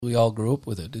We all grew up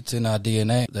with it. It's in our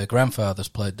DNA. Their grandfathers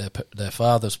played, their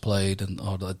fathers played,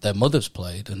 or their mothers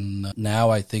played. And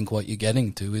now I think what you're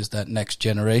getting to is that next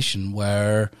generation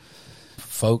where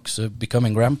folks are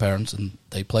becoming grandparents and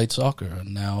they played soccer,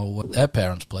 and now their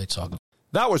parents played soccer.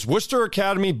 That was Worcester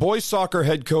Academy boys soccer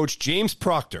head coach James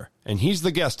Proctor, and he's the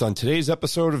guest on today's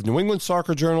episode of New England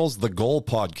Soccer Journal's The Goal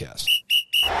Podcast.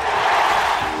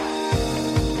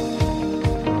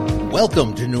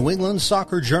 Welcome to New England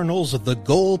Soccer Journal's The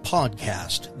Goal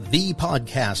Podcast, the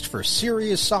podcast for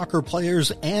serious soccer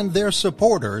players and their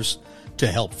supporters to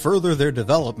help further their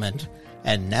development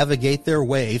and navigate their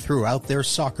way throughout their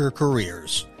soccer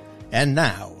careers. And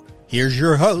now, here's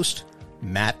your host,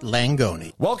 Matt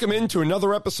Langoni. Welcome into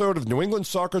another episode of New England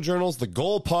Soccer Journal's The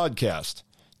Goal Podcast.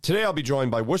 Today I'll be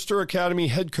joined by Worcester Academy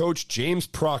head coach James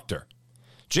Proctor.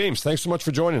 James, thanks so much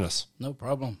for joining us. No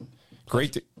problem.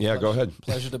 Great. Go ahead.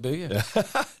 Pleasure to be here.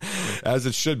 As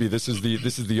it should be. This is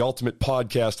the ultimate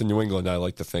podcast in New England, I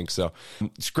like to think. So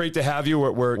it's great to have you.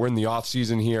 We're in the off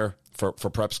season here for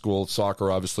prep school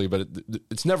soccer, obviously, but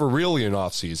it's never really an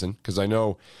off season because I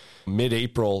know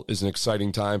mid-April is an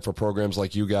exciting time for programs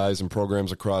like you guys and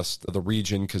programs across the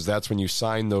region because that's when you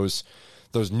sign those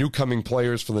new coming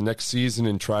players for the next season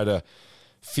and try to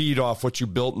feed off what you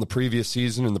built in the previous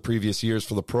season and the previous years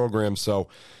for the program. So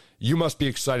you must be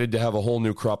excited to have a whole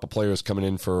new crop of players coming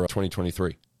in for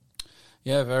 2023.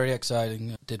 Yeah, very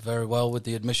exciting. Did very well with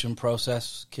the admission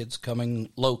process. Kids coming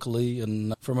locally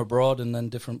and from abroad and then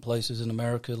different places in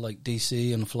America like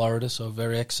D.C. and Florida. So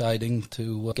very exciting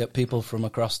to get people from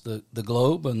across the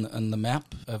globe and the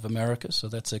map of America. So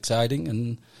that's exciting.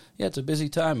 And yeah, it's a busy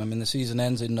time. I mean, the season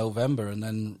ends in November and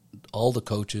then all the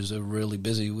coaches are really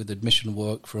busy with admission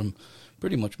work from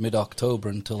pretty much mid-October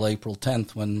until April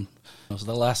 10th when it was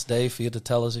the last day for you to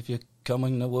tell us if you're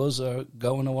coming to us or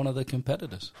going to one of the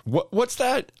competitors. What's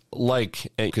that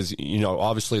like? Because,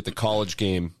 obviously at the college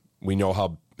game, we know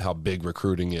how big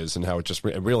recruiting is and how it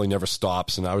really never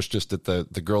stops. And I was just at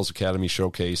the Girls Academy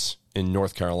Showcase in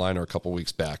North Carolina a couple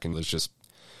weeks back, and there's just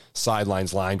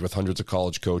sidelines lined with hundreds of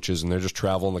college coaches, and they're just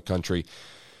traveling the country.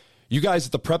 You guys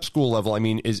at the prep school level, I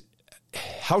mean,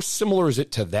 how similar is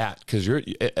it to that? Because you're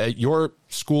at your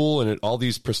school and at all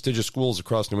these prestigious schools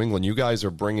across New England, you guys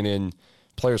are bringing in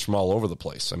players from all over the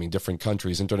place. I mean, different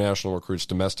countries, international recruits,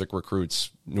 domestic recruits,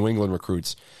 New England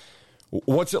recruits.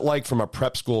 What's it like from a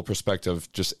prep school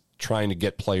perspective, just trying to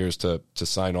get players to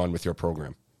sign on with your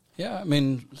program? Yeah, I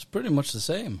mean, it's pretty much the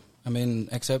same. I mean,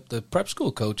 except the prep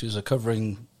school coaches are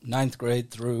covering 9th grade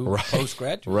through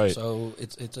postgraduate. Right. So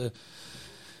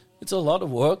it's a lot of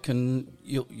work, and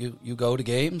you go to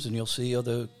games and you'll see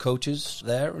other coaches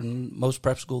there, and most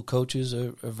prep school coaches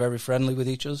are very friendly with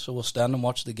each other, so we'll stand and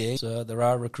watch the games. There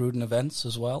are recruiting events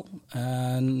as well,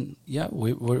 and yeah,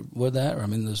 we're there. I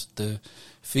mean, there's the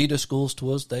feeder schools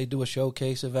to us. They do a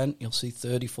showcase event. You'll see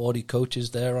 30, 40 coaches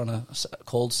there on a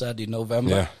cold Saturday in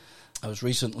November. Yeah. I was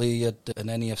recently at an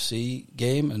NEFC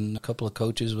game, and a couple of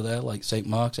coaches were there, like St.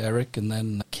 Mark's, Eric, and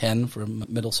then Ken from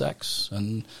Middlesex,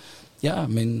 and yeah, I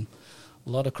mean, a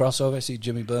lot of crossover. I see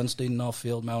Jimmy Bernstein,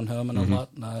 Northfield, Mount Herman a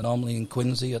lot. Normally in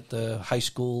Quincy at the high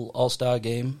school all-star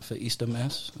game for Easter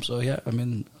Mass. So, yeah, I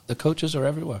mean, the coaches are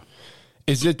everywhere.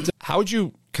 How would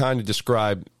you kind of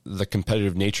describe the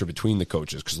competitive nature between the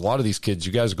coaches? Because a lot of these kids,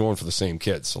 you guys are going for the same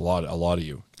kids, a lot of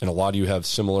you. And a lot of you have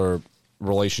similar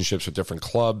relationships with different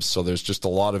clubs, so there's just a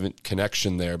lot of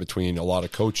connection there between a lot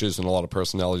of coaches and a lot of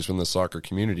personalities within the soccer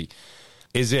community.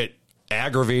 Is it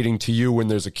aggravating to you when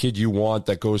there's a kid you want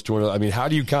that goes to another? I mean, how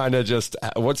do you kind of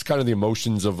what's kind of the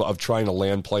emotions of trying to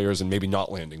land players and maybe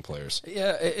not landing players?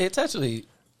 Yeah, it's actually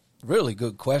a really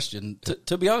good question.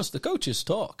 To be honest, the coaches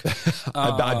talk.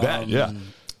 I bet, yeah.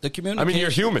 The communication. I mean, you're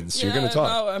humans. You're going to talk.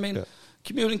 No, I mean,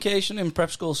 communication in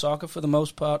prep school soccer, for the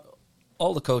most part,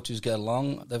 all the coaches get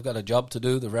along. They've got a job to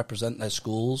do. They represent their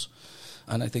schools.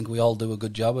 And I think we all do a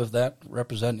good job of that,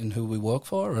 representing who we work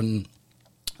for. And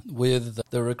with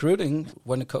the recruiting,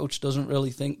 when a coach doesn't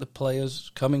really think the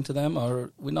player's coming to them,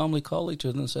 or we normally call each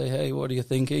other and say, hey, what are you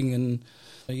thinking? And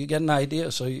you get an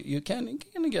idea. So you can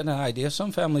get an idea.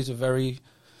 Some families are very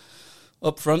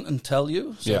upfront and tell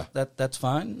you, so that's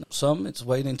fine. Some, it's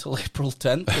waiting until April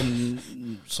 10th,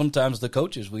 and sometimes the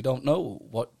coaches, we don't know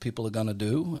what people are going to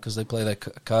do because they play their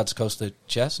cards close to their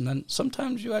chest, and then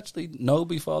sometimes you actually know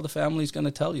before the family's going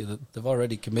to tell you that they've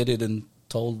already committed and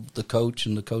told the coach,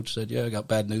 and the coach said, yeah, I got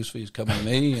bad news for you, coming to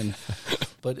me. And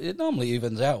but it normally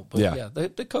evens out.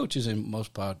 But the coaches, in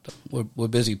most part, we're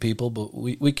busy people, but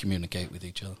we communicate with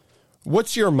each other.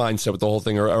 What's your mindset with the whole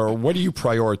thing, or what do you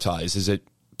prioritize? Is it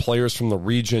players from the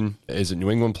region? Is it New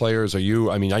England players? I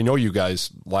know you guys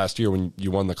last year when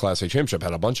you won the Class A championship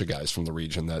had a bunch of guys from the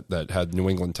region that had New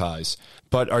England ties.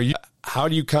 But how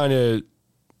do you kind of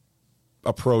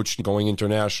approach going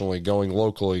internationally, going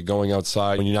locally, going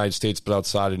outside in the United States, but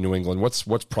outside of New England?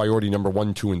 What's priority number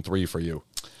 1, 2, and 3 for you?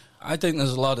 I think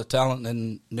there's a lot of talent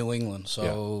in New England.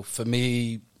 So for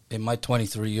me, in my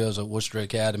 23 years at Worcester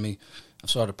Academy, I've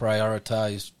sort of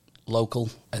prioritized local.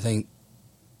 I think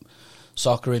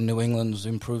soccer in New England has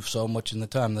improved so much in the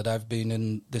time that I've been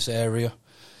in this area.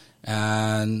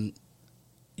 And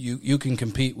you can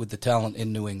compete with the talent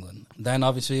in New England. Then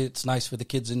obviously it's nice for the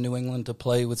kids in New England to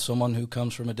play with someone who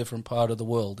comes from a different part of the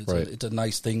world. It's a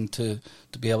nice thing to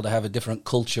be able to have a different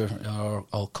culture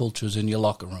or cultures in your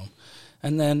locker room.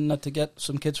 And then to get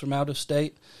some kids from out of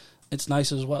state, it's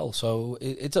nice as well. So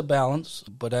it's a balance,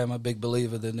 but I'm a big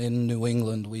believer that in New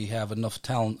England we have enough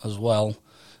talent as well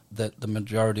that the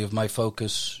majority of my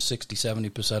focus,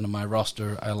 60-70% of my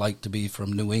roster, I like to be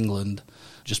from New England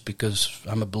just because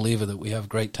I'm a believer that we have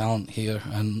great talent here.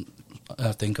 And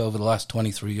I think over the last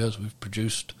 23 years we've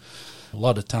produced a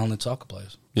lot of talented soccer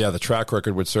players. Yeah, the track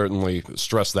record would certainly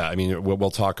stress that. I mean,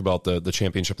 we'll talk about the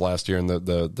championship last year and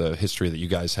the history that you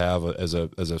guys have as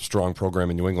a strong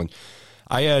program in New England.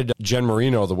 I had Jen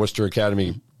Marino, the Worcester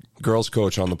Academy girls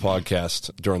coach, on the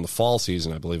podcast during the fall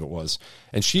season, I believe it was.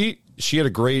 And she had a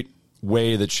great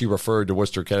way that she referred to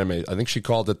Worcester Academy. I think she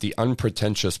called it the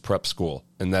unpretentious prep school.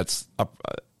 And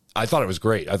I thought it was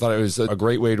great. I thought it was a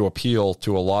great way to appeal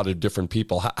to a lot of different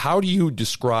people. How do you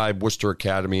describe Worcester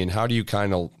Academy, and how do you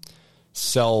kind of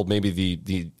sell maybe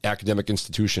the academic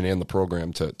institution and the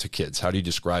program to kids? How do you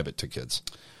describe it to kids?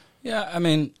 Yeah, I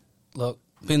mean, look,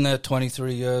 been there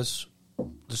 23 years.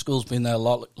 The school's been there a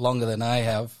lot longer than I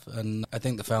have, and I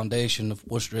think the foundation of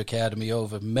Worcester Academy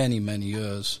over many, many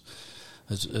years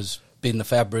has been the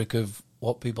fabric of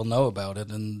what people know about it,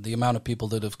 and the amount of people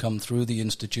that have come through the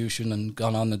institution and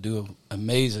gone on to do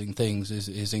amazing things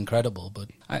is incredible. But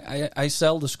I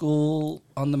sell the school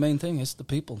on the main thing. It's the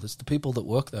people. It's the people that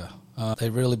work there.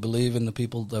 They really believe in the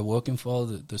people they're working for,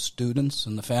 the students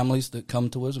and the families that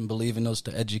come to us and believe in us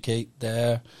to educate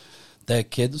their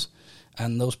kids.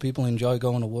 And those people enjoy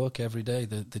going to work every day.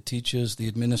 The teachers, the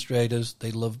administrators, they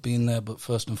love being there, but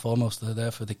first and foremost, they're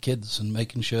there for the kids and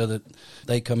making sure that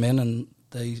they come in and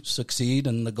they succeed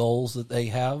in the goals that they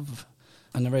have,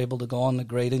 and they're able to go on to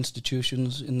great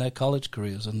institutions in their college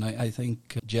careers. And I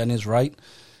think Jen is right,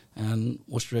 and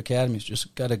Worcester Academy's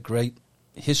just got a great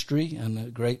history and a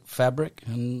great fabric,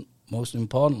 and most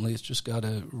importantly, it's just got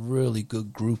a really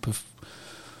good group of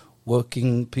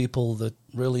working people that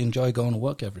really enjoy going to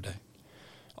work every day.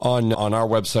 On our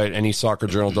website,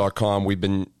 anysoccerjournal.com,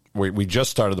 we just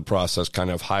started the process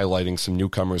kind of highlighting some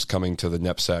newcomers coming to the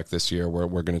NEPSAC this year, where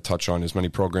we're going to touch on as many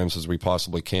programs as we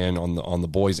possibly can on the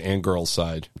boys and girls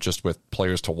side, just with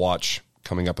players to watch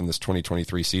coming up in this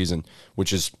 2023 season,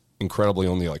 which is incredibly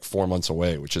only like 4 months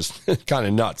away, which is kind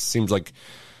of nuts. Seems like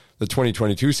the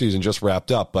 2022 season just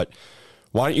wrapped up, but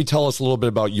why don't you tell us a little bit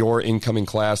about your incoming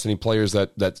class, any players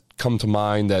that come to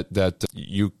mind that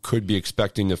you could be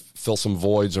expecting to fill some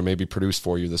voids or maybe produce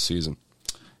for you this season?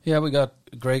 Yeah, we got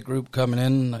a great group coming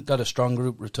in. Got a strong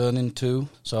group returning too.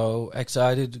 So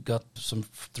excited. Got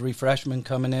 3 freshmen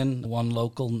coming in. 1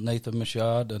 local, Nathan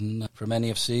Machad, and from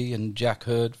NEFC, and Jack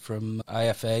Hurd from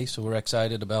IFA. So we're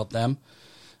excited about them.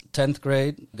 10th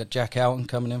grade, got Jack Houghton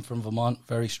coming in from Vermont.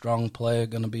 Very strong player,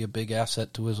 going to be a big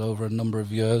asset to us over a number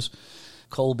of years.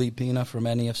 Colby Pina from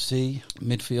NEFC,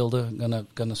 midfielder,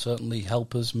 gonna certainly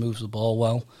help us, moves the ball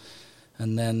well.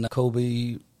 And then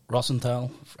Kobe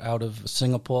Rosenthal out of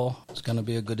Singapore is going to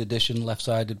be a good addition,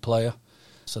 left-sided player.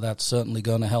 So that's certainly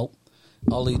going to help.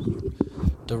 Ollie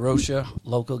DeRocha,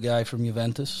 local guy from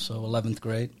Juventus, so 11th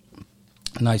grade.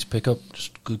 Nice pickup,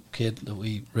 just a good kid that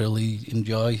we really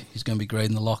enjoy. He's going to be great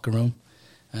in the locker room.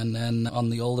 And then on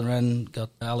the older end, got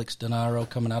Alex Denaro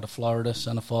coming out of Florida,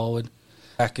 centre forward.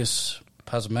 Akis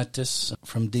Pazmetis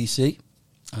from DC,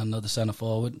 another centre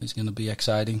forward. He's going to be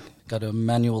exciting. Got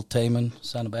Emmanuel Taman,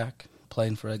 centre back,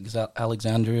 playing for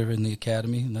Alexandria in the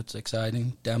academy, and that's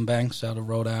exciting. Dan Banks out of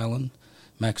Rhode Island.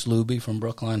 Max Luby from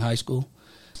Brookline High School.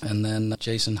 And then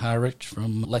Jason Harrich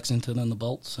from Lexington and the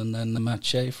Bolts, and then Matt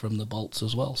Shea from the Bolts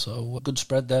as well. So a good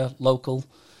spread there, local,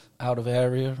 out of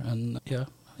area, and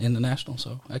international.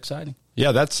 So exciting.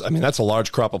 Yeah, that's a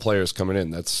large crop of players coming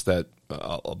in. That's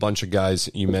a bunch of guys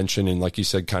you mentioned, and like you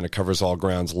said, kind of covers all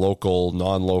grounds, local,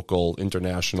 non-local,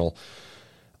 international.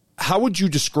 How would you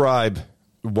describe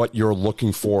what you're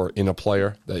looking for in a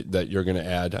player that you're going to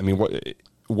add? I mean,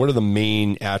 what are the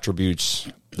main attributes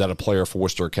that a player for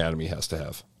Worcester Academy has to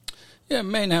have? Yeah,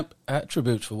 main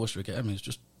attributes for Worcester Academy is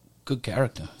just good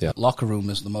character. Yeah. Locker room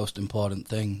is the most important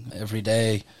thing. Every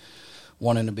day,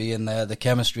 wanting to be in there, the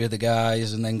chemistry of the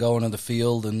guys, and then going to the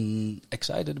field and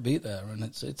excited to be there. And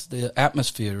it's the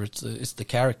atmosphere, it's the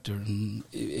character. And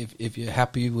if you're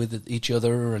happy with each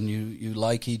other and you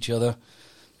like each other,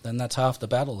 then that's half the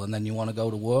battle. And then you want to go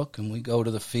to work, and we go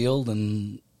to the field,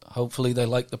 and hopefully they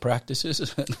like the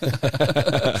practices.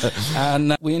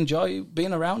 And we enjoy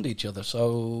being around each other.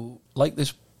 So like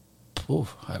this,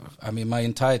 I mean, my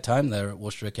entire time there at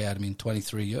Worcester Academy in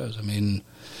 23 years, I mean,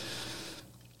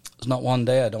 there's not one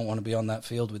day I don't want to be on that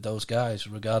field with those guys,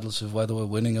 regardless of whether we're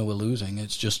winning or we're losing.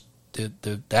 It's just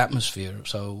the atmosphere.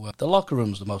 So the locker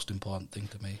room is the most important thing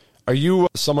to me. Are you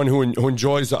someone who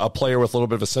enjoys a player with a little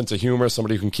bit of a sense of humor,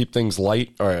 somebody who can keep things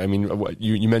light? Or, I mean,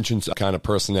 you mentioned kind of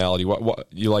personality. What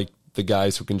you like the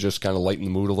guys who can just kind of lighten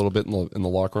the mood a little bit in the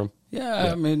locker room?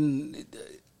 Yeah. I mean,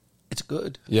 it's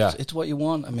good. Yeah. It's what you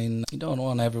want. I mean, you don't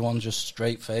want everyone just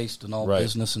straight-faced and all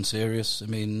business and serious. I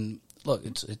mean, look,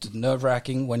 it's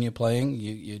nerve-wracking when you're playing.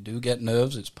 You do get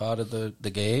nerves. It's part of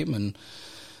the game and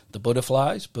the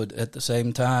butterflies, but at the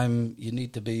same time, you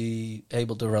need to be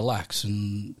able to relax.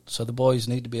 And so the boys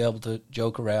need to be able to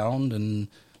joke around,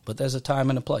 but there's a time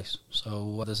and a place.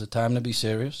 So there's a time to be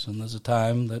serious, and there's a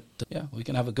time that, we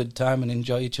can have a good time and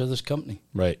enjoy each other's company.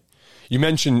 Right. You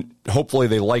mentioned hopefully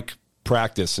they like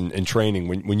practice and training.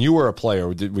 When you were a player,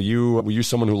 were you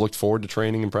someone who looked forward to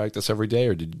training and practice every day,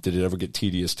 or did it ever get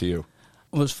tedious to you?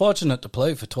 I was fortunate to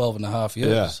play for 12 and a half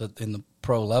years in the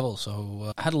pro level,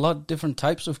 so I had a lot of different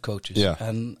types of coaches. Yeah.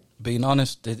 And being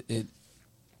honest,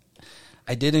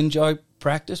 I did enjoy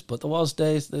practice, but there was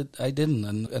days that I didn't.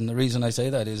 And the reason I say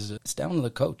that is it's down to the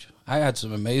coach. I had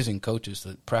some amazing coaches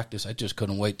that practice. I just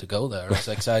couldn't wait to go there. I was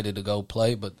excited to go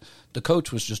play, but the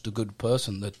coach was just a good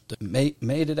person that made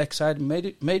it exciting,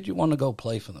 made you want to go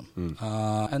play for them.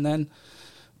 And then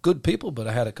good people, but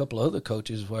I had a couple of other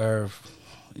coaches where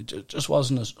it just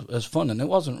wasn't as fun, and it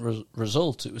wasn't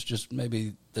results. It was just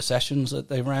maybe the sessions that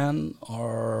they ran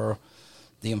or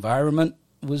the environment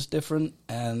was different.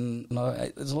 And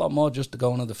there's a lot more just to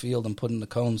going to the field and putting the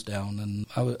cones down. And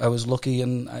I was lucky,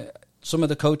 and some of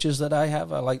the coaches that I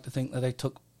have, I like to think that I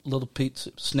took little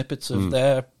snippets of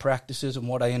their practices and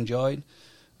what I enjoyed,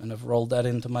 and I've rolled that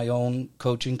into my own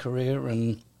coaching career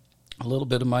and a little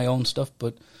bit of my own stuff.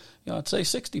 But I'd say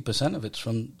 60% of it's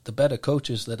from the better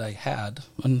coaches that I had,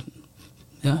 and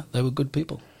they were good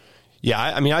people. Yeah,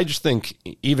 I mean, I just think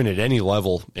even at any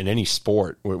level in any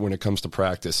sport, when it comes to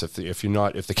practice, if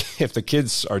the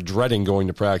kids are dreading going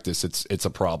to practice, it's a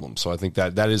problem. So I think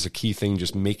that is a key thing,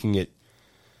 just making it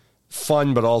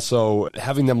fun, but also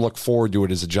having them look forward to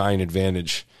it is a giant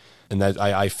advantage. And that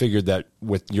I figured that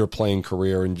with your playing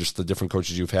career and just the different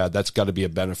coaches you've had, that's got to be a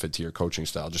benefit to your coaching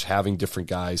style. Just having different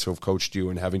guys who have coached you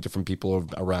and having different people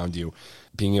around you,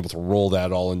 being able to roll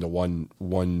that all into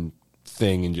one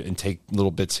thing and take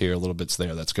little bits here, little bits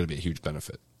there, that's going to be a huge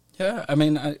benefit. Yeah, I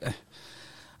mean, I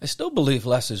still believe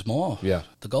less is more. Yeah,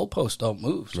 the goalposts don't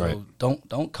move, so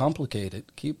don't complicate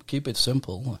it. Keep it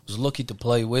simple. I was lucky to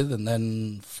play with and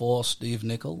then for Steve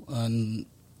Nicol, and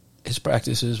his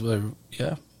practices were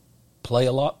play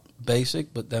a lot,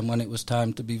 basic, but then when it was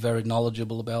time to be very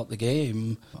knowledgeable about the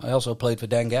game, I also played for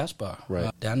Dan Gaspar.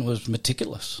 Right. Dan was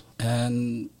meticulous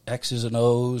and X's and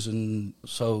O's, and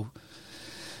so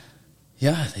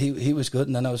he was good.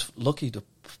 And then I was lucky to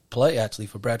play actually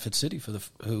for Bradford City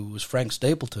who was Frank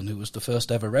Stapleton, who was the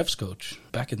first ever Revs coach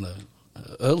back in the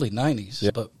early 90s.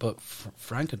 Yeah. But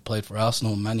Frank had played for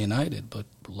Arsenal and Man United, but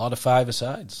a lot of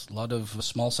five-a-sides, a lot of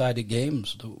small-sided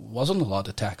games. There wasn't a lot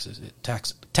of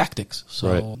tactics.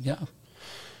 So,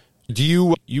 Do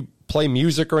you play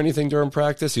music or anything during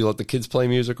practice? You let the kids play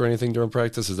music or anything during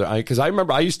practice? Because I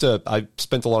remember I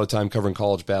spent a lot of time covering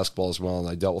college basketball as well, and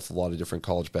I dealt with a lot of different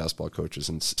college basketball coaches,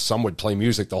 and some would play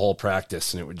music the whole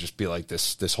practice, and it would just be like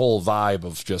this whole vibe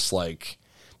of just like,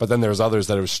 but then there's others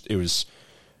that it was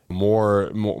more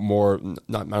not,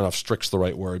 I don't know if strict's the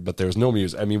right word, but there's no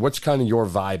music. I mean, what's kind of your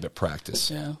vibe at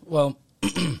practice? Yeah, well,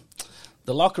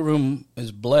 the locker room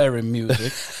is blaring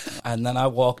music, and then I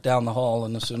walk down the hall,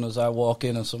 and as soon as I walk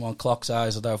in and someone clocks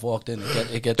eyes that I've walked in,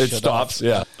 it gets shut stops, off.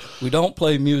 Yeah. We don't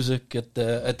play music at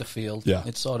the field. Yeah.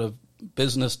 It's sort of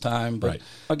business time, but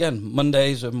again,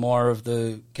 Mondays are more of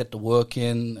the get the work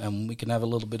in, and we can have a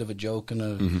little bit of a joke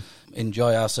and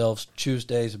enjoy ourselves.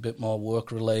 Tuesdays a bit more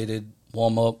work related,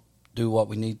 warm up, do what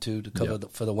we need to cover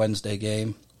for the Wednesday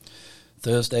game.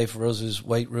 Thursday for us is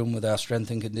weight room with our strength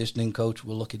and conditioning coach.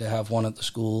 We're lucky to have one at the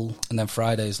school. And then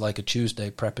Friday is like a Tuesday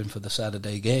prepping for the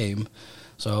Saturday game.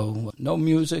 So no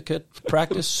music at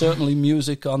practice, certainly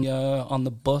music on the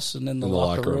bus and in the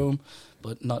locker room,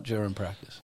 but not during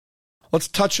practice. Let's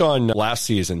touch on last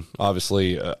season.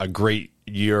 Obviously, a great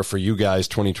year for you guys,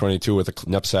 2022, with the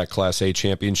NEPSAC Class A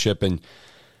championship. And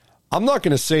I'm not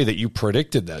going to say that you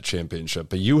predicted that championship,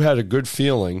 but you had a good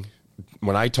feeling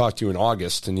when I talked to you in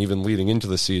August and even leading into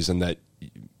the season that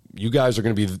you guys are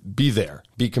going to be there,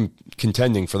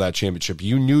 contending for that championship.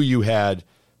 You knew you had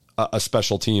a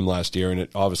special team last year, and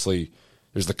it obviously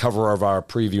there's the cover of our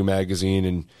preview magazine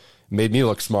and made me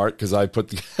look smart because I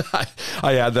put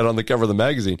I had that on the cover of the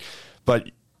magazine.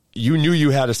 But you knew you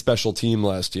had a special team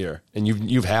last year, and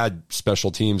you've had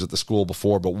special teams at the school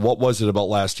before. But what was it about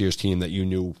last year's team that you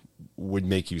knew would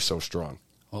make you so strong?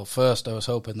 Well, first, I was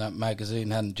hoping that magazine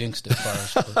hadn't jinxed it for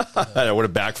us. But, that would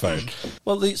have backfired.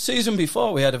 Well, the season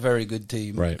before, we had a very good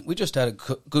team. Right. We just had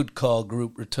a good core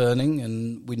group returning,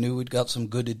 and we knew we'd got some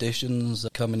good additions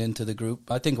coming into the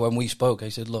group. I think when we spoke, I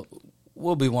said, look,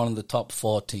 we'll be one of the top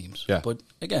 4 teams. Yeah. But,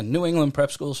 again, New England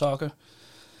Prep School Soccer,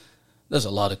 there's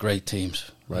a lot of great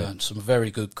teams. Right. And some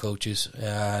very good coaches.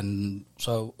 And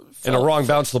so... And a wrong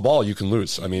bounce of the ball, you can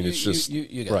lose. I mean, it's just... You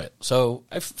get right. it. So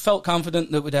I felt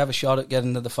confident that we'd have a shot at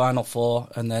getting to the Final Four,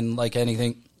 and then, like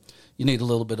anything, you need a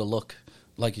little bit of luck.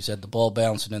 Like you said, the ball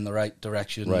bouncing in the right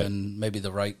direction, right, and maybe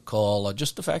the right call, or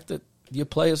just the fact that your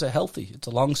players are healthy. It's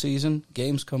a long season.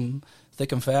 Games come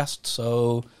thick and fast.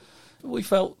 So we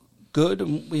felt good,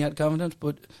 and we had confidence.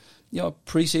 But,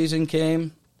 preseason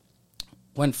came,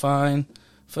 went fine.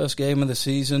 First game of the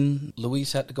season,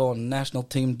 Luis had to go on national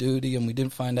team duty, and we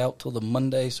didn't find out till the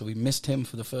Monday, so we missed him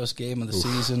for the first game of the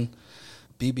season.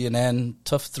 BB&N,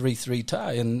 tough 3-3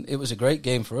 tie, and it was a great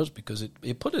game for us because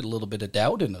it put a little bit of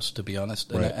doubt in us, to be honest,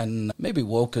 right, and maybe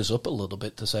woke us up a little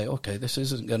bit to say, okay, this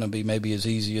isn't going to be maybe as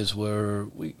easy as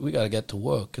we got to get to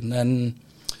work. And then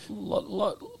a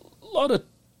lot of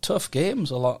tough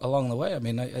games along the way. I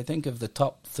mean, I think of the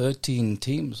top 13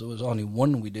 teams, there was only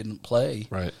one we didn't play.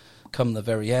 Right. Come the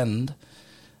very end.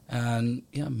 And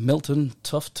Milton,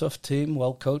 tough team,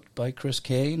 well coached by Chris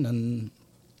Kane, and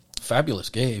fabulous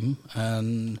game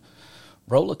and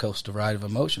roller coaster ride of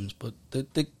emotions. But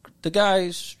the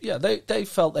guys, they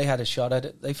felt they had a shot at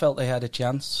it. They felt they had a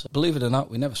chance. Believe it or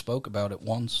not, we never spoke about it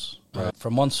once. Right.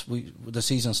 From once the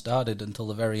season started until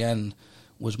the very end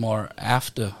was more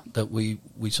after that we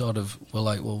sort of were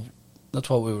like, well, that's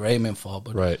what we were aiming for.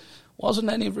 But right,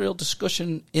 wasn't any real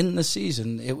discussion in the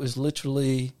season. It was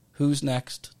literally who's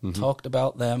next, talked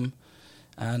about them.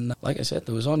 And like I said,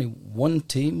 there was only one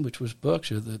team, which was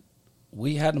Berkshire, that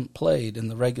we hadn't played in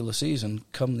the regular season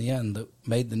come the end that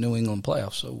made the New England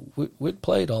playoffs. So we'd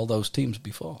played all those teams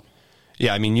before.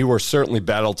 Yeah, I mean, you were certainly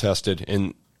battle-tested.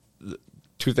 And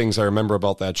two things I remember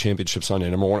about that championship Sunday.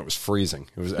 Number one, it was freezing.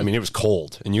 It was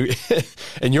cold. And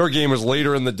and your game was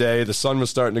later in the day. The sun was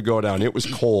starting to go down. It was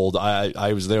cold.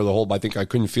 I was there I think I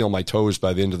couldn't feel my toes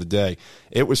by the end of the day.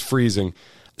 It was freezing.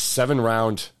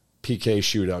 7-round PK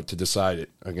shootout to decide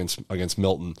it against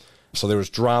Milton. So there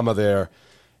was drama there.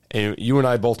 And you and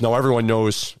I both know, everyone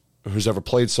knows who's ever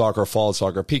played soccer or followed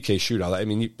soccer, PK shootout. I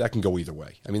mean, that can go either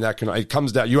way. I mean, it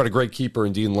comes down. You had a great keeper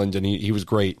in Dean Linden. He was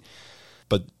great.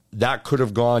 But that could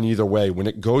have gone either way. When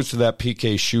it goes to that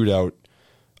PK shootout,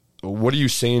 what are you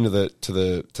saying to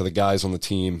the guys on the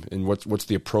team, and what's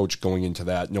the approach going into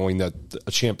that, knowing that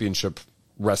a championship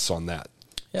rests on that?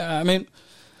 Yeah, I mean,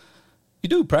 you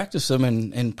do practice them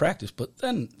in practice, but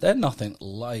then they're nothing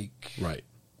like right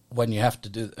when you have to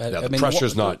do. The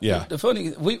pressure's not. Yeah, the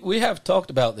funny we have talked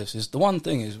about this is the one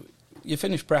thing is you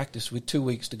finish practice with 2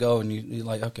 weeks to go, and you're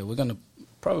like, okay, we're going to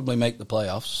probably make the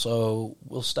playoffs, so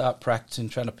we'll start practicing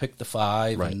trying to pick the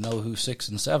 5 right, and know who 6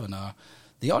 and 7 are.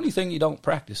 The only thing you don't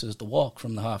practice is the walk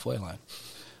from the halfway line.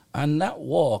 And that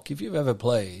walk, if you've ever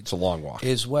played, it's a long walk,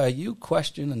 is where you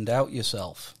question and doubt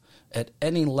yourself at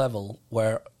any level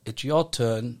where it's your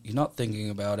turn, you're not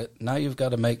thinking about it, now you've got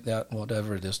to make that,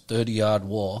 whatever it is, 30-yard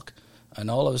walk,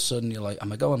 and all of a sudden you're like,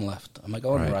 am I going left? Am I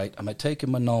going right? Am I taking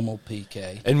my normal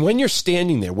PK? And when you're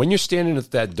standing there, when you're standing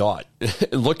at that dot,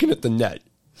 looking at the net,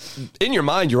 in your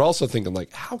mind, you're also thinking,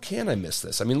 like, how can I miss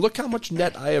this? I mean, look how much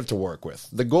net I have to work with.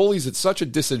 The goalie's at such a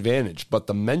disadvantage, but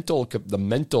the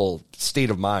mental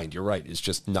state of mind, you're right, is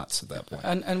just nuts at that point.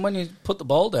 And when you put the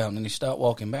ball down and you start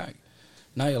walking back,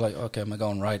 now you're like, okay, am I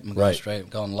going right? Am I going straight? Am I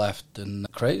going left?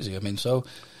 And crazy. I mean, so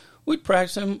we'd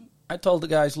practice him. I told the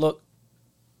guys, look,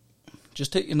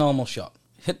 just hit your normal shot.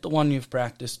 Hit the one you've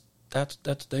practiced. That's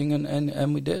thing,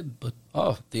 and we did. But,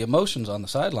 the emotions on the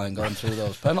sideline going through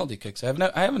those penalty kicks. I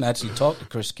haven't actually talked to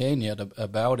Chris Kane yet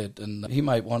about it, and he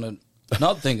might want to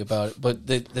not think about it. But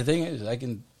the thing is, I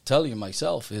can tell you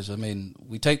myself is, I mean,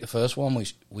 we take the first one,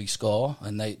 we score,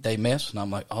 and they miss, and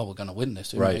I'm like, we're going to win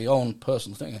this. It's my own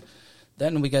personal thing.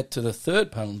 Then we get to the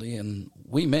third penalty, and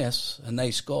we miss, and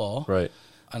they score. Right.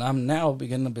 And I'm now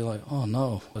beginning to be like, oh,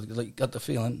 no. Like, got the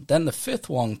feeling. Then the fifth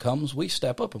one comes, we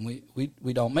step up, and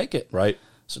we don't make it. Right.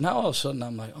 So now all of a sudden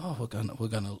I'm like, oh, we're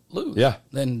gonna lose. Yeah.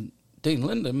 Then Dean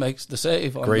Linden makes the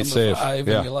save on Great number save. 5,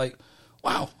 Yeah. and you're like,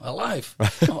 wow, alive.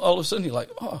 All of a sudden you're like,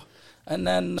 oh. And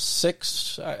then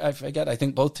 6, I forget, I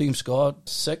think both teams scored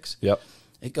 6. Yep.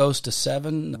 It goes to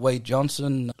 7. Wade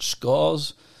Johnson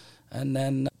scores, and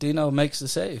then Dino makes the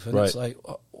save. And it's like,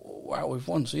 oh, wow, we've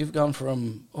won. So you've gone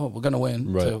from, oh, we're going to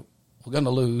win, to we're going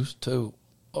to lose, to,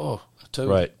 wow.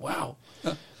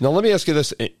 Now, let me ask you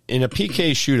this. In a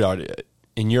PK shootout,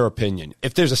 in your opinion,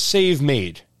 if there's a save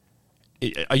made,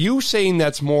 are you saying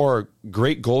that's more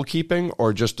great goalkeeping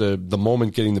or just the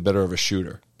moment getting the better of a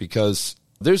shooter? Because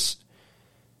there's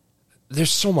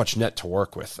so much net to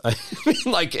work with. I mean,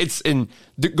 like, it's and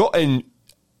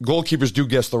goalkeepers do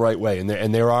guess the right way, and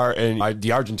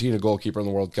the Argentina goalkeeper in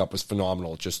the World Cup was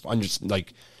phenomenal. I'm just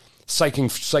like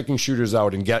psyching shooters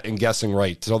out and guessing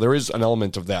right. So there is an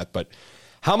element of that, but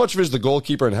how much of it is the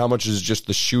goalkeeper and how much is just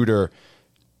the shooter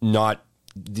not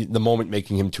the moment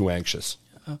making him too anxious?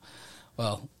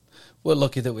 Well, we're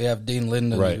lucky that we have Dean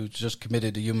Linden, Right. who's just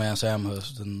committed to UMass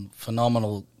Amherst, and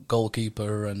phenomenal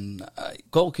goalkeeper. And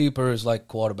goalkeeper is like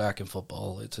quarterback in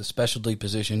football. It's a specialty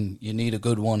position. You need a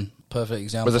good one. Perfect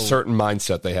example. With a certain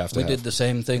mindset they have to have. We did the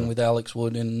same thing with Alex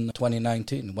Wood in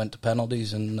 2019. Went to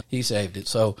penalties, and he saved it.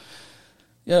 So,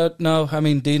 yeah, no, I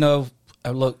mean, Dino,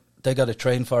 look, they got to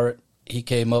train for it. He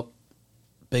came up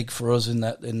big for us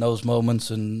in those moments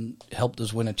and helped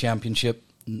us win a championship.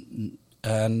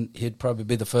 And he'd probably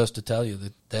be the first to tell you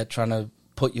that they're trying to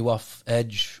put you off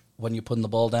edge when you're putting the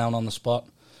ball down on the spot.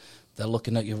 They're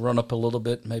looking at you run up a little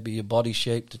bit, maybe your body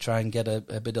shape, to try and get a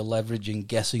bit of leverage in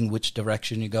guessing which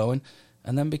direction you're going.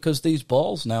 And then because these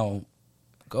balls now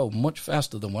go much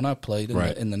faster than when I played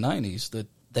in the 90s, that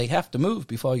they have to move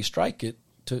before you strike it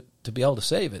to be able to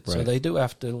save it. Right. So they do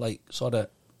have to, like, sort of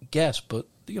guess. But,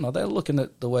 you know, they're looking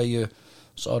at the way you're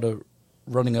sort of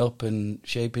running up and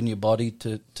shaping your body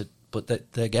but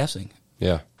they're guessing.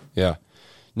 Yeah.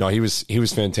 No, he was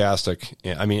fantastic.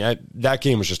 I mean, that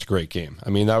game was just a great game. I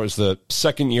mean, that was the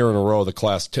second year in a row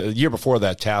the year before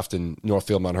that, Taft and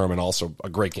Northfield Mount Herman, also a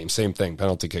great game. Same thing,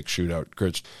 penalty kick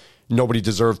shootout. Nobody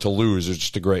deserved to lose. It was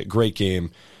just a great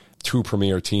game. 2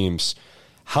 premier teams.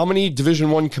 How many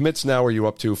Division I commits now are you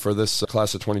up to for this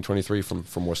class of 2023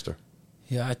 from Worcester?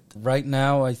 Yeah, right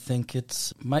now I think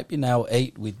might be now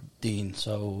 8 with Dean,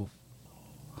 so...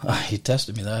 He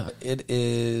tested me there. It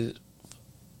is.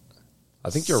 I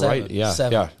think you're 7, right. Yeah,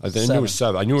 7, yeah. I knew it was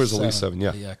 7. I knew it was at least 7.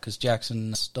 Yeah, yeah. Because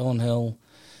Jackson, Stonehill,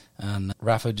 and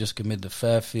Rafa just committed to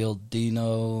Fairfield.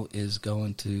 Dino is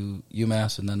going to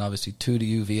UMass, and then obviously 2 to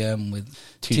UVM with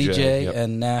TJ yep.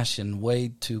 and Nash, and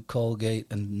Wade to Colgate,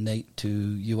 and Nate to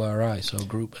URI. So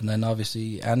group, and then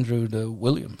obviously Andrew to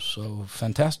Williams. So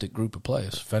fantastic group of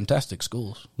players, fantastic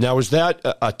schools. Now, is that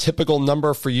a typical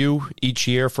number for you each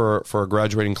year for a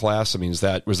graduating class? I mean,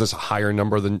 was this a higher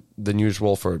number than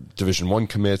usual for Division I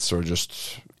commits, or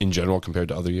just in general compared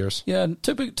to other years? Yeah,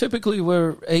 typically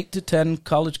we're 8 to 10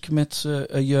 college commits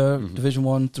a year, mm-hmm. Division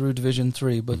I through Division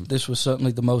III, but mm-hmm. this was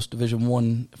certainly the most Division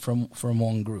I from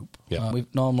one group. Yeah.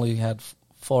 We've normally had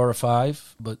 4 or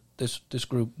 5, but this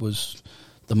group was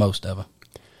the most ever.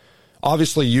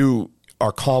 Obviously, you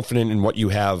are confident in what you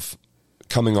have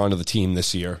coming onto the team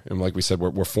this year, and like we said,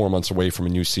 we're 4 months away from a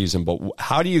new season, but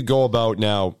how do you go about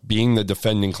now being the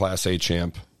defending Class A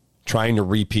champ? Trying to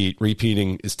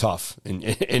repeating is tough in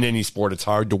any sport. It's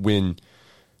hard to win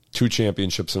 2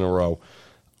 championships in a row.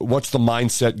 What's the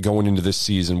mindset going into this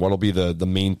season? What'll be the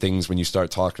main things when you start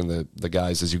talking to the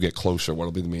guys as you get closer?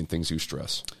 What'll be the main things you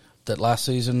stress? That last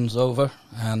season's over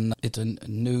and it's a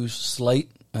new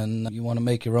slate, and you want to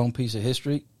make your own piece of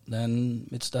history. Then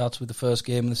it starts with the first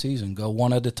game of the season. Go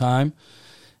one at a time,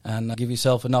 and give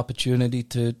yourself an opportunity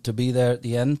to be there at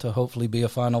the end, to hopefully be a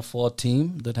Final Four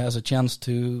team that has a chance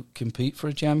to compete for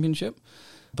a championship.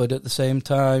 But at the same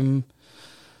time,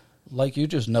 like you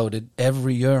just noted,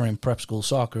 every year in prep school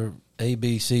soccer, A,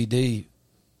 B, C, D,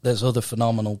 there's other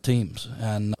phenomenal teams.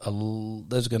 And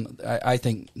I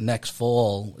think next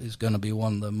fall is going to be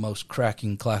one of the most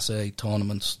cracking Class A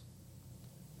tournaments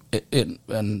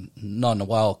and not in a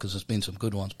while, because there's been some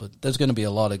good ones, but there's going to be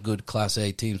a lot of good Class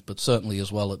A teams, but certainly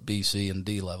as well at B, C, and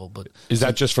D level. But is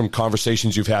that just from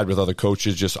conversations you've had with other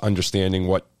coaches, just understanding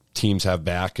what teams have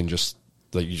back, and just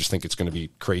that you just think it's going to be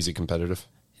crazy competitive?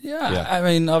 Yeah, I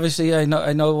mean, obviously, I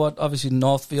know what obviously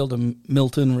Northfield and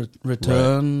Milton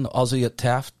return. Right. Ozzy at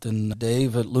Taft and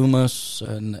Dave at Loomis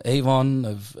and Avon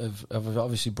have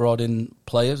obviously brought in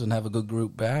players and have a good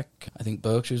group back. I think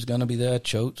Berkshire's going to be there.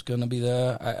 Choate's going to be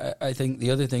there. I think the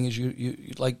other thing is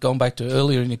you like going back to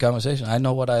earlier in your conversation. I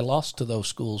know what I lost to those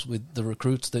schools with the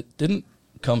recruits that didn't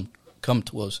come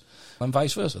to us, and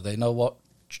vice versa. They know what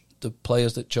the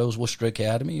players that chose Worcester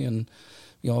Academy and.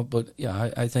 But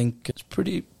I think it's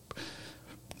pretty.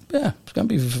 Yeah, it's going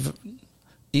to be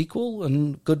equal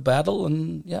and good battle,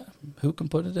 and who can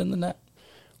put it in the net?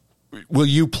 Will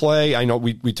you play? I know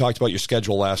we talked about your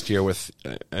schedule last year.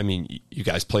 You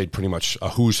guys played pretty much a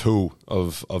who's who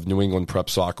of New England prep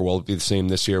soccer. Will it be the same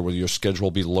this year? Will your schedule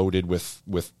be loaded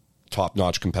with top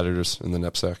notch competitors in the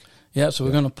NEPSAC? Yeah, so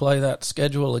we're going to play that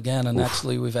schedule again, and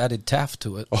actually we've added Taft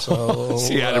to it. So,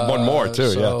 so you added one more,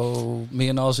 too, So me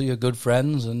and Ozzy are good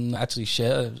friends and actually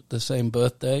share the same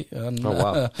birthday. And,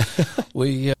 wow.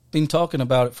 We've been talking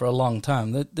about it for a long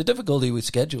time. The difficulty with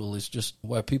schedule is just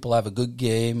where people have a good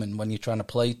game and when you're trying to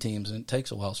play teams, and it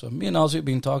takes a while. So me and Ozzy have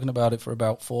been talking about it for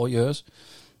about 4 years.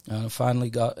 And finally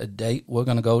got a date. We're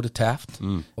going to go to Taft.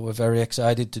 We're very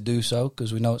excited to do so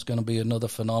because we know it's going to be another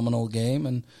phenomenal game.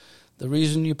 And the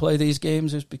reason you play these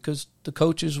games is because the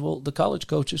college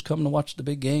coaches come to watch the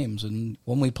big games. And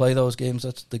when we play those games,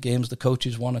 that's the games the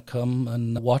coaches want to come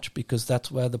and watch because that's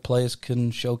where the players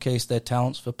can showcase their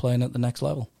talents for playing at the next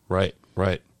level. Right.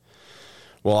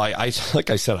 Well, I like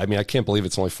I said, I can't believe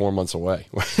it's only 4 months away.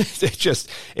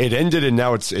 It ended and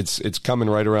now it's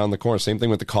coming right around the corner. Same thing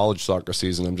with the college soccer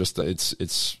season.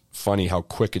 It's funny how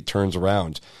quick it turns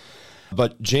around.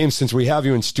 But, James, since we have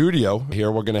you in studio here,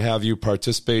 we're going to have you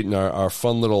participate in our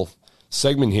fun little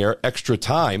segment here, Extra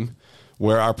Time,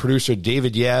 where our producer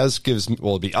David Yaz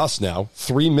it'll be us now,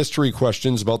 3 mystery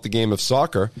questions about the game of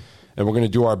soccer, and we're going to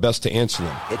do our best to answer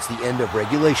them. It's the end of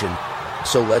regulation,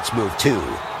 so let's move to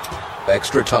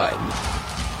Extra Time.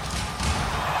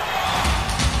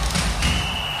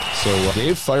 So,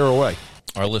 Dave, fire away.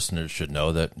 Our listeners should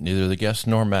know that neither the guest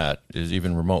nor Matt is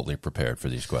even remotely prepared for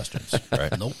these questions.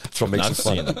 Right? Nope. That's what makes it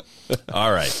fun.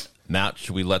 All right. Matt,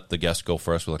 should we let the guest go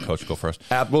first? Will the coach go first?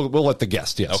 We'll let the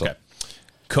guest, yes. Okay. So.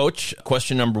 Coach,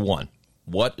 question number 1.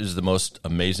 What is the most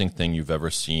amazing thing you've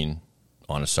ever seen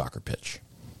on a soccer pitch?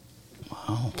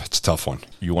 Wow. That's a tough one.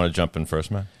 You want to jump in first,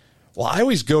 Matt? Well, I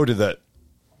always go to the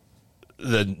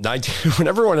when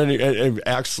everyone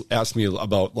asks me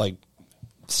about, like,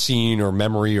 scene or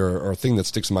memory or thing that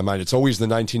sticks in my mind, it's always the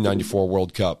 1994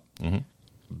 World Cup. Mm-hmm.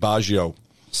 Baggio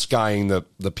skying the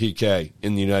PK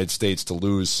in the United States to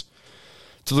lose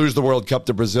the World Cup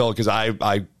to Brazil, because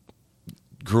I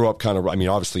grew up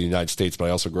obviously the United States, but I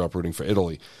also grew up rooting for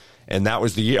Italy. And that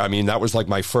was the year. That was like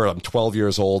my first. I'm 12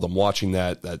 years old. I'm watching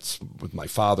that. That's with my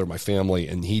father, my family,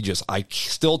 and I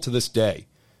still to this day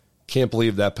can't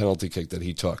believe that penalty kick that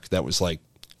he took. That was like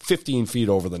 15 feet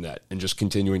over the net and just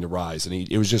continuing to rise. And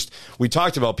it was just, we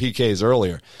talked about PKs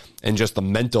earlier and just the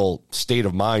mental state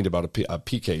of mind about a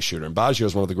PK shooter. And Baggio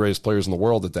is one of the greatest players in the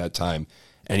world at that time,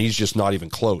 and he's just not even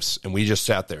close. And we just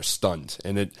sat there stunned.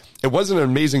 And it wasn't an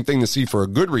amazing thing to see for a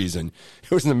good reason.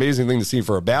 It was an amazing thing to see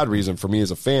for a bad reason for me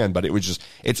as a fan, but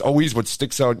it's always what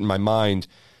sticks out in my mind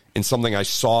in something I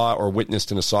saw or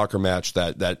witnessed in a soccer match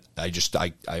that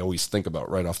I always think about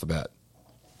right off the bat.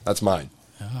 That's mine.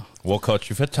 Yeah. Well, Coach,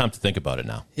 you've had time to think about it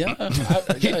now. Yeah.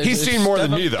 He's seen more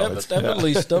than me, though.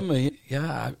 Definitely stunned me.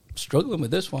 Yeah, I'm struggling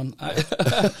with this one.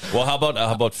 Well, how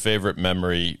about favorite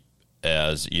memory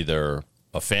as either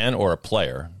a fan or a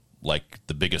player, like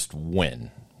the biggest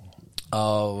win?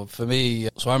 Oh, for me,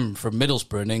 so I'm from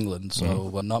Middlesbrough in England,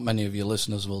 so not many of your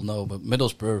listeners will know, but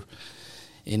Middlesbrough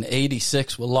in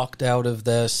 86 were locked out of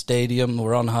their stadium.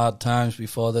 Were on hard times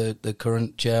before the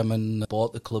current chairman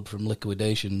bought the club from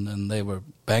liquidation, and they were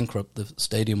bankrupt. The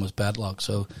stadium was padlocked.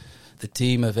 So the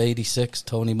team of 86,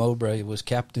 Tony Mowbray was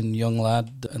captain, young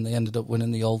lad, and they ended up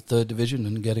winning the old 3rd division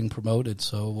and getting promoted.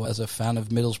 So as a fan of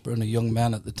Middlesbrough and a young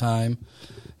man at the time,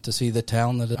 to see the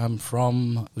town that I'm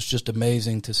from was just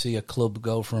amazing to see a club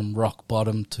go from rock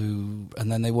bottom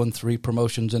and then they won 3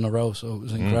 promotions in a row. So it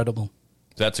was incredible.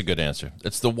 That's a good answer.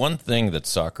 It's the one thing that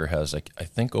soccer has, I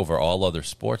think, over all other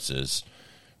sports is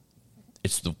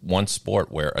it's the one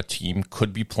sport where a team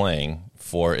could be playing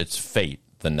for its fate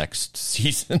the next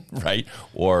season, right?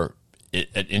 Or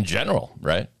in general,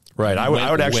 right? Right. I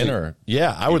would actually,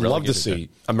 I would love to see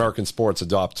American sports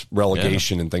adopt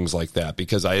relegation and things like that,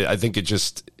 because I think it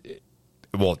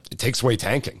takes away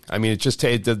tanking. I mean,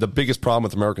 the biggest problem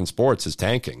with American sports is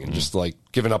tanking, and just like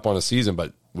given up on a season,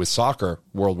 but with soccer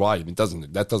worldwide,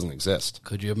 that doesn't exist.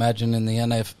 Could you imagine in the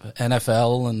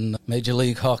NFL and Major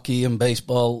League Hockey and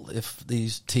baseball if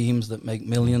these teams that make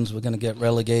millions were going to get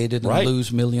relegated and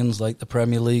lose millions like the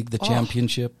Premier League, the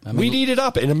Championship? I mean, we'd eat it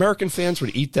up, and American fans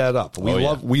would eat that up.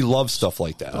 We love stuff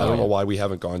like that. I don't know why we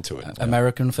haven't gone to it.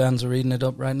 American fans are eating it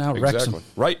up right now. Exactly. Wrexham.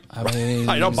 Right. I mean,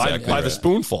 I know, by the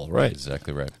spoonful. Right.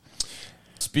 Exactly right.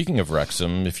 Speaking of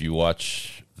Wrexham, if you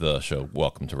watch the show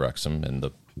Welcome to Wrexham and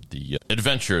the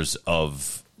adventures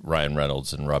of Ryan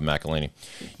Reynolds and Rob McElhenney,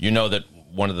 you know that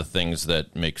another thing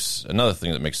that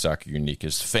makes soccer unique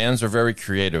is fans are very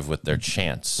creative with their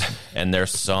chants and their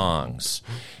songs.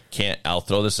 I'll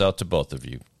throw this out to both of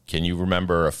you. Can you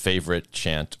remember a favorite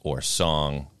chant or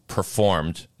song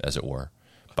performed, as it were,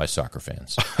 by soccer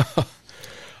fans?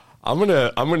 I'm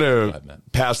gonna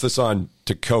pass this on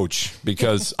to Coach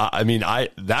because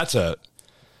that's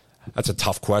a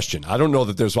tough question. I don't know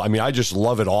that there's. I mean, I just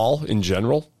love it all in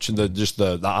general, the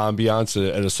ambiance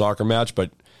at a soccer match. But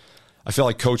I feel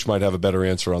like Coach might have a better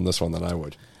answer on this one than I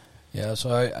would. Yeah. So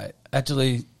I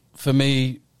actually, for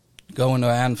me, going to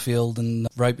Anfield and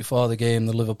right before the game,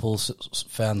 the Liverpool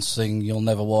fans sing "You'll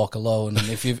Never Walk Alone," and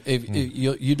if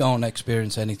you don't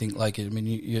experience anything like it, I mean,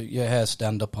 your hair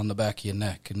stand up on the back of your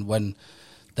neck, and when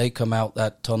they come out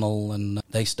that tunnel and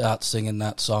they start singing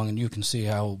that song, and you can see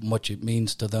how much it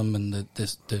means to them and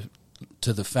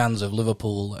to the fans of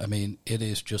Liverpool. I mean, it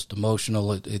is just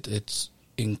emotional. It's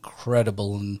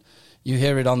incredible, and you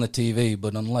hear it on the TV,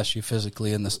 but unless you're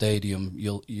physically in the stadium,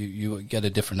 you get a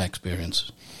different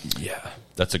experience. Yeah,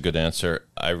 that's a good answer.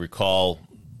 I recall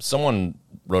someone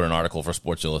wrote an article for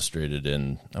Sports Illustrated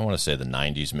in, I want to say the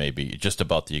 90s maybe, just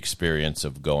about the experience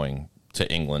of going to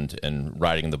England and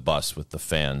riding the bus with the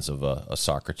fans of a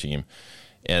soccer team.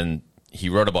 And he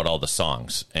wrote about all the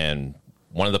songs. And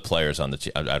one of the players on the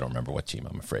team, I don't remember what team,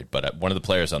 I'm afraid, but one of the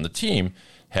players on the team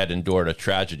had endured a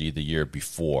tragedy the year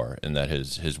before in that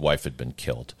his wife had been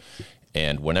killed.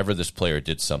 And whenever this player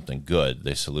did something good,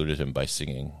 they saluted him by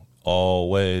singing,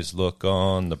 "Always look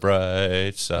on the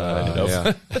bright side of."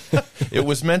 Yeah. It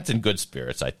was meant in good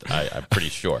spirits, I'm pretty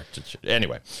sure.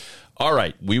 Anyway, all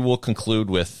right, we will conclude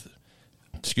with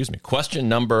question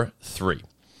number 3.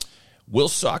 Will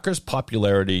soccer's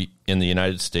popularity in the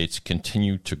United States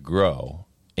continue to grow?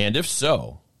 And if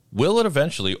so, will it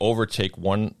eventually overtake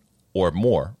one or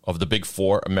more of the big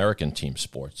 4 American team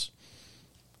sports?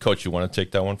 Coach, you want to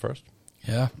take that one first?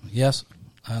 Yeah, yes.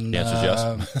 And the answer's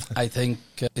yes. I think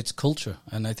it's culture.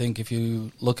 And I think if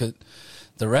you look at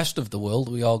the rest of the world,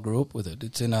 we all grew up with it.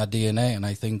 It's in our DNA. And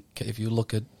I think if you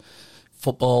look at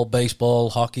football,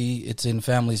 baseball, hockey, it's in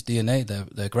families' DNA.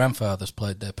 Their grandfathers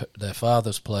played, their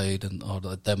fathers played, or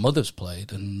their mothers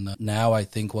played. And now I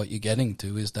think what you're getting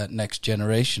to is that next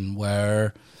generation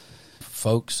where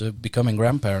folks are becoming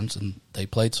grandparents and they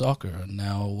played soccer, and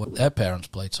now their parents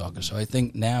played soccer. So I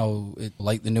think now,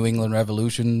 like the New England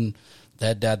Revolution,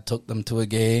 their dad took them to a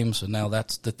game, so now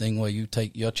that's the thing where you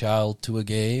take your child to a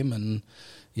game. And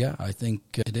yeah, I think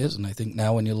it is. And I think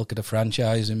now when you look at a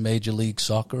franchise in Major League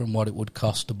Soccer and what it would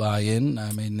cost to buy in,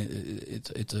 I mean,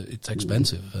 it's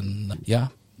expensive. And yeah,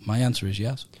 my answer is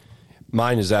yes.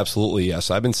 Mine is absolutely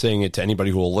yes. I've been saying it to anybody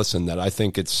who will listen that I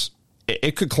think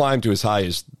it could climb to as high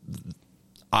as,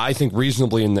 I think,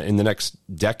 reasonably in the next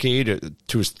decade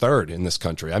to his third in this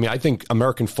country. I mean, I think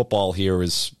American football here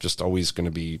is just always going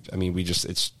to be, I mean,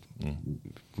 it's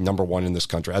number one in this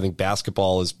country. I think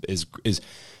basketball is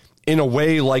in a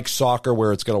way like soccer,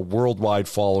 where it's got a worldwide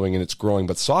following and it's growing,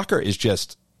 but soccer is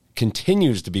just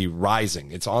continues to be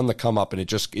rising. It's on the come up, and it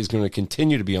just is going to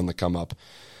continue to be on the come up.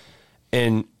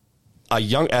 And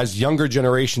as younger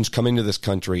generations come into this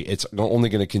country, it's only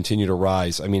going to continue to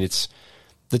rise. I mean,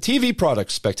 the TV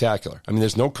product's spectacular. I mean,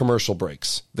 there's no commercial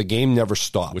breaks. The game never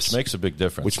stops. Which makes a big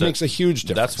difference. Which makes a huge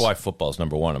difference. That's why football's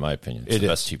number one, in my opinion. It's the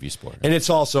best TV sport. And it's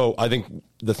also, I think,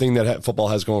 the thing that football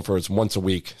has going for it is once a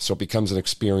week. So it becomes an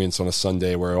experience on a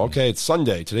Sunday where, okay, it's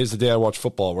Sunday. Today's the day I watch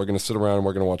football. We're going to sit around and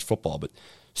we're going to watch football. But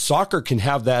soccer can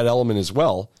have that element as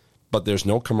well, but there's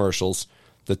no commercials.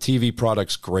 The TV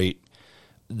product's great.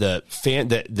 The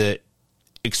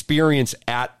experience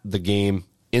at the game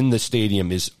in the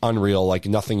stadium is unreal, like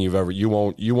nothing you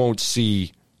won't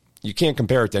see. You can't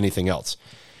compare it to anything else.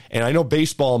 And I know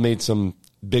baseball made some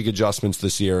big adjustments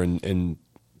this year and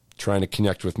trying to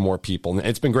connect with more people. And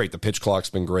it's been great. The pitch clock's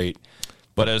been great.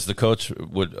 But as the coach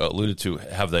alluded to,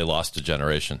 have they lost a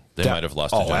generation? They might have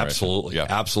lost a generation. Absolutely. Yeah.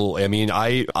 Absolutely. I mean,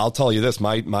 I'll tell you this.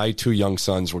 My 2 young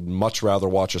sons would much rather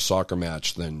watch a soccer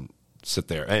match than sit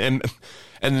there. And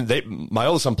my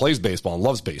oldest son plays baseball and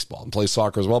loves baseball and plays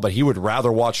soccer as well, but he would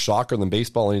rather watch soccer than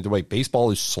baseball any other way.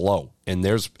 Baseball is slow, and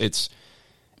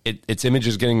its image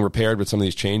is getting repaired with some of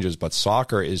these changes, but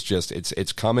soccer is just,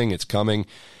 it's coming.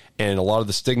 And a lot of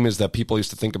the stigmas that people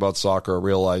used to think about soccer are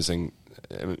realizing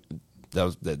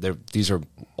these are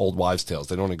old wives' tales.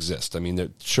 They don't exist. I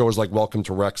mean, shows like Welcome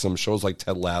to Wrexham, shows like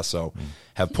Ted Lasso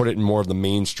have put it in more of the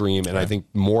mainstream, and I think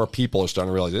more people are starting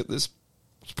to realize this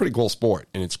is a pretty cool sport,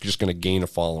 and it's just going to gain a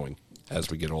following as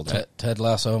we get older. Ted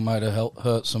Lasso might have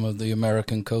hurt some of the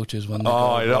American coaches when they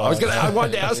I know. I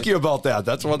wanted to ask you about that.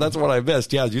 That's what I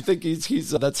missed. Yeah, do you think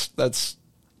he's that's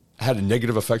had a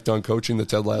negative effect on coaching, the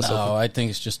Ted Lasso? No, I think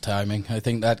it's just timing. I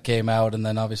think that came out, and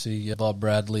then obviously Bob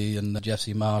Bradley and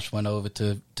Jesse Marsh went over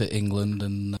to England,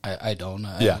 and I don't.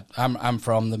 I'm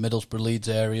from the Middlesbrough Leeds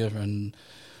area, and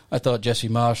I thought Jesse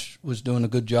Marsh was doing a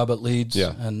good job at Leeds,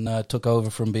 and took over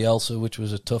from Bielsa, which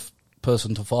was a tough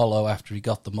person to follow after he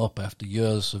got them up after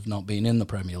years of not being in the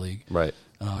Premier League. Right.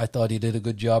 I thought he did a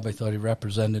good job. I thought he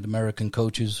represented American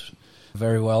coaches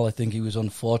very well. I think he was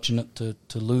unfortunate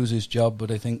to lose his job, but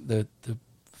I think that the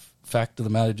fact of the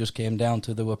matter just came down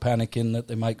to they were panicking that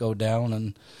they might go down,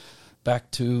 and back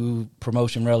to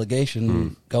promotion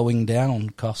relegation, going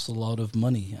down costs a lot of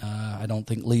money. I don't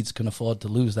think Leeds can afford to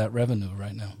lose that revenue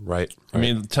right now. Right. I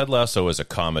mean, Ted Lasso is a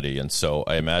comedy, and so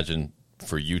I imagine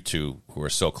for you two who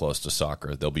are so close to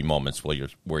soccer, there'll be moments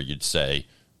where you'd say,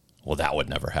 well, that would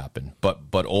never happen. But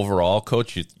overall,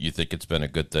 Coach, you think it's been a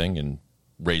good thing in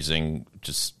raising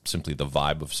just simply the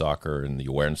vibe of soccer and the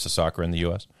awareness of soccer in the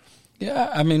U.S.? Yeah,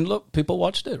 I mean, look, people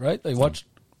watched it, right? They watched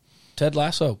Ted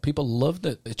Lasso. People loved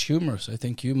it. It's humorous. I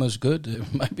think humor's good.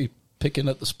 It might be picking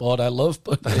at the sport I love,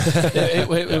 but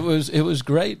it was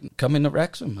great. Coming to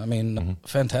Wrexham, I mean,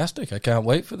 fantastic. I can't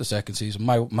wait for the second season.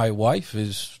 My wife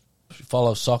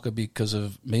follows soccer because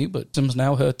of me, but Wrexham's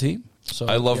now her team. So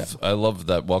I love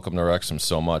that Welcome to Wrexham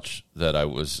so much that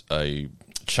I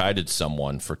chided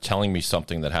someone for telling me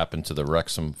something that happened to the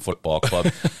Wrexham Football Club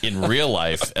in real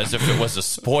life as if it was a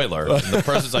spoiler. And the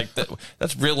person's like,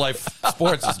 that's real life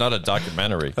sports. It's not a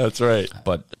documentary. That's right.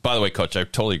 But by the way, Coach, I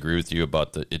totally agree with you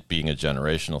about it being a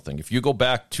generational thing. If you go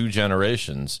back 2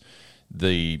 generations,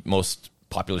 the most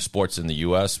popular sports in the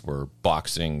U.S. were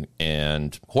boxing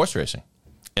and horse racing.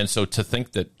 And so to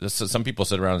think that some people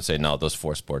sit around and say, no, those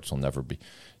 4 sports will never be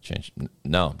changed.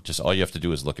 No, just all you have to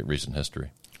do is look at recent history.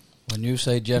 When you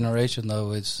say generation,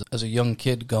 though, it's as a young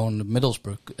kid going to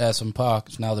Middlesbrough, Aston Park.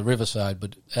 It's now the Riverside,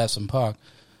 but Aston Park.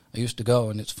 I used to go,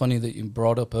 and it's funny that you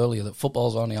brought up earlier that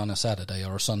football's only on a Saturday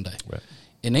or a Sunday. Right.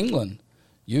 In England,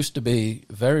 used to be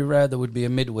very rare there would be a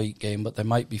midweek game, but there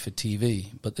might be for TV.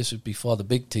 But this was before the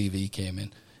big TV came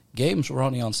in. Games were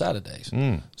only on Saturdays.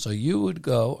 So you would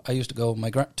go, I used to go with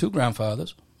my 2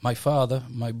 grandfathers, my father,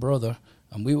 my brother,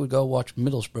 and we would go watch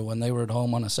Middlesbrough when they were at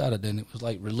home on a Saturday, and it was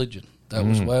like religion. That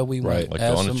was where we went. Like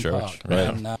going to church. Park. Right.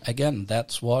 And again,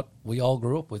 that's what we all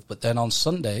grew up with. But then on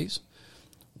Sundays,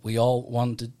 we all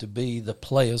wanted to be the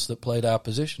players that played our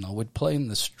position. I would play in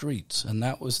the streets, and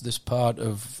that was this part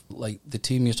of like the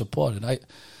team you supported.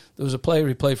 There was a player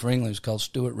who played for England, he was called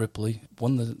Stuart Ripley,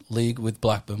 won the league with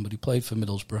Blackburn, but he played for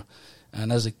Middlesbrough.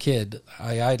 And as a kid,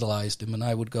 I idolized him, and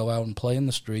I would go out and play in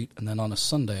the street. And then on a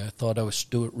Sunday, I thought I was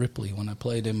Stuart Ripley when I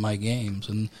played in my games.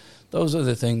 And those are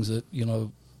the things that,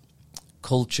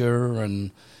 culture,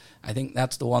 and I think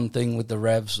that's the one thing with the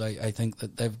Revs. I think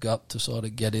that they've got to sort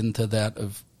of get into that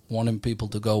of wanting people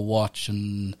to go watch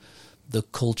and the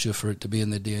culture for it to be in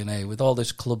the DNA. With all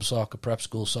this club soccer, prep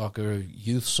school soccer,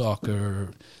 youth soccer,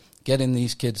 getting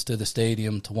these kids to the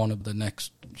stadium to one of the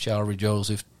next Showery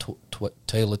Joseph,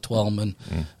 Taylor Twellman,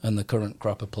 and the current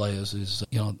crop of players is,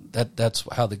 that's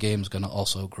how the game's going to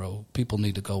also grow. People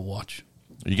need to go watch.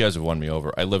 You guys have won me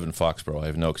over. I live in Foxborough. I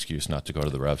have no excuse not to go to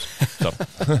the Revs. So.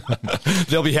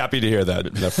 They'll be happy to hear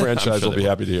that. The franchise will be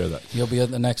happy to hear that. You'll be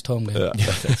at the next home game. Yeah,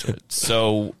 that's right.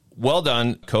 So, well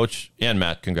done, Coach and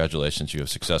Matt. Congratulations. You have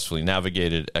successfully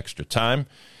navigated Extra Time.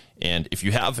 And if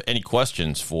you have any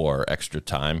questions for Extra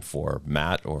Time for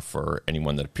Matt or for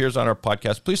anyone that appears on our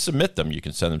podcast, please submit them. You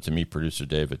can send them to me, producer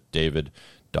David,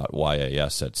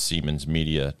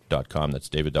 david.yas@siemensmedia.com. That's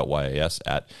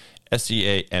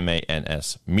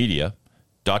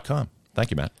david.yas@seamansmedia.com. Thank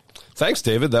you, Matt. Thanks,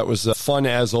 David. That was fun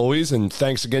as always. And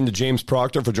thanks again to James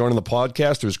Proctor for joining the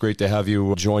podcast. It was great to have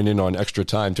you join in on Extra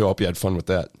Time, too. I hope you had fun with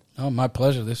that. Oh, my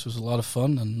pleasure. This was a lot of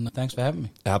fun, and thanks for having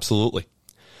me. Absolutely.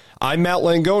 I'm Matt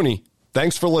Langoni.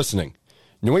 Thanks for listening.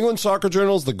 New England Soccer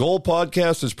Journal's The Goal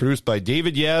Podcast is produced by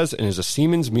David Yaz and is a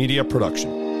Siemens Media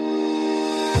production.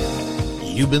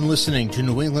 You've been listening to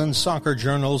New England Soccer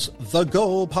Journal's The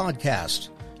Goal Podcast.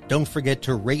 Don't forget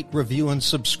to rate, review, and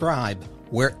subscribe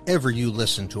wherever you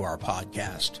listen to our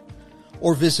podcast.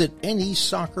 Or visit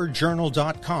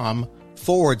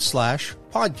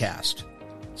anysoccerjournal.com/podcast.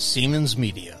 Siemens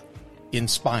Media.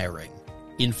 Inspiring,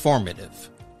 informative,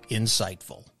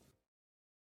 insightful.